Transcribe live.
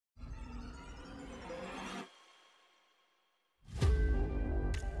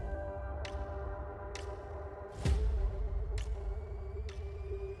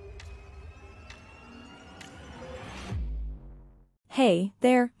Hey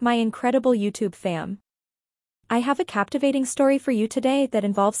there, my incredible YouTube fam. I have a captivating story for you today that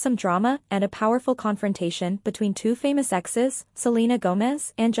involves some drama and a powerful confrontation between two famous exes, Selena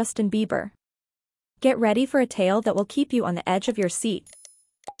Gomez and Justin Bieber. Get ready for a tale that will keep you on the edge of your seat.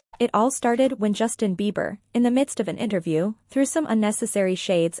 It all started when Justin Bieber, in the midst of an interview, threw some unnecessary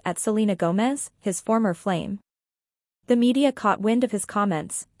shades at Selena Gomez, his former flame. The media caught wind of his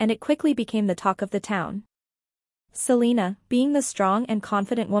comments, and it quickly became the talk of the town. Selena, being the strong and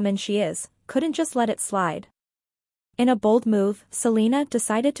confident woman she is, couldn't just let it slide. In a bold move, Selena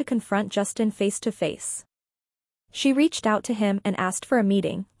decided to confront Justin face to face. She reached out to him and asked for a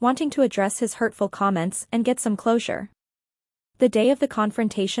meeting, wanting to address his hurtful comments and get some closure. The day of the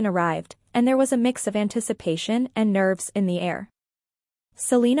confrontation arrived, and there was a mix of anticipation and nerves in the air.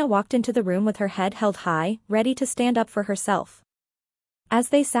 Selena walked into the room with her head held high, ready to stand up for herself. As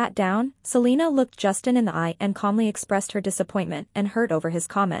they sat down, Selena looked Justin in the eye and calmly expressed her disappointment and hurt over his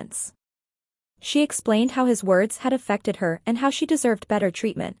comments. She explained how his words had affected her and how she deserved better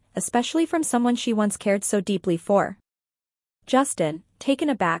treatment, especially from someone she once cared so deeply for. Justin, taken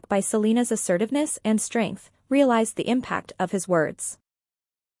aback by Selena's assertiveness and strength, realized the impact of his words.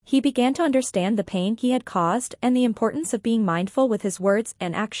 He began to understand the pain he had caused and the importance of being mindful with his words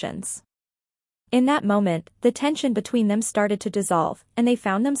and actions. In that moment, the tension between them started to dissolve, and they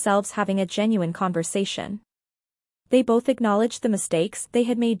found themselves having a genuine conversation. They both acknowledged the mistakes they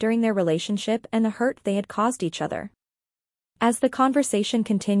had made during their relationship and the hurt they had caused each other. As the conversation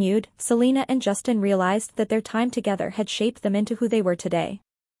continued, Selena and Justin realized that their time together had shaped them into who they were today.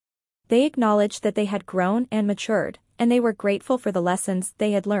 They acknowledged that they had grown and matured, and they were grateful for the lessons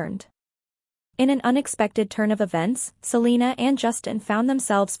they had learned. In an unexpected turn of events, Selena and Justin found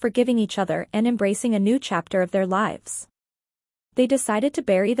themselves forgiving each other and embracing a new chapter of their lives. They decided to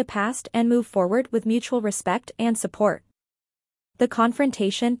bury the past and move forward with mutual respect and support. The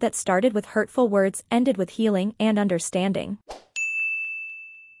confrontation that started with hurtful words ended with healing and understanding.